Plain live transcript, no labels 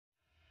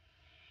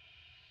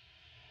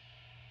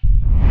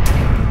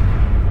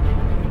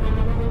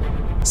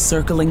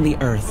circling the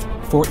Earth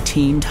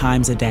 14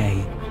 times a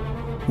day,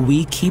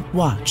 we keep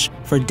watch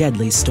for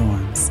deadly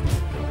storms.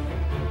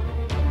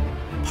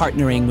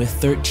 Partnering with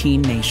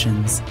 13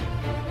 nations,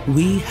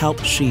 we help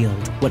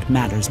shield what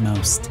matters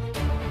most.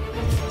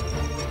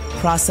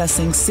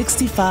 Processing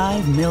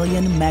 65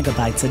 million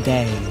megabytes a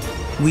day,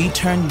 we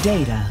turn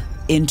data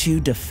into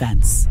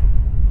defense.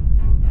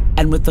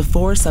 And with the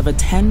force of a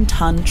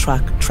 10-ton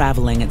truck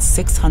traveling at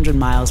 600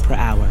 miles per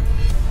hour,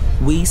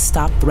 we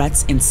stop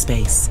threats in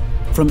space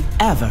from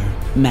ever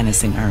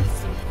menacing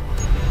Earth.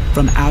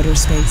 From outer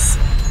space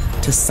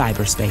to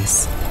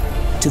cyberspace,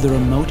 to the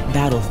remote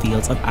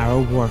battlefields of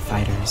our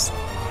warfighters.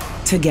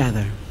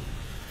 Together,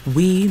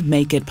 we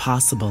make it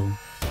possible.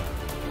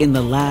 In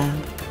the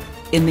lab,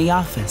 in the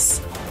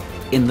office,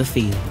 in the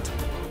field.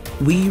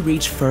 We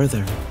reach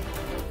further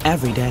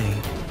every day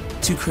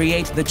to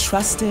create the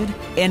trusted,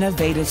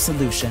 innovative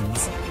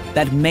solutions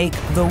that make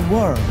the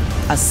world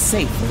a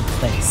safer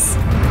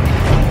place.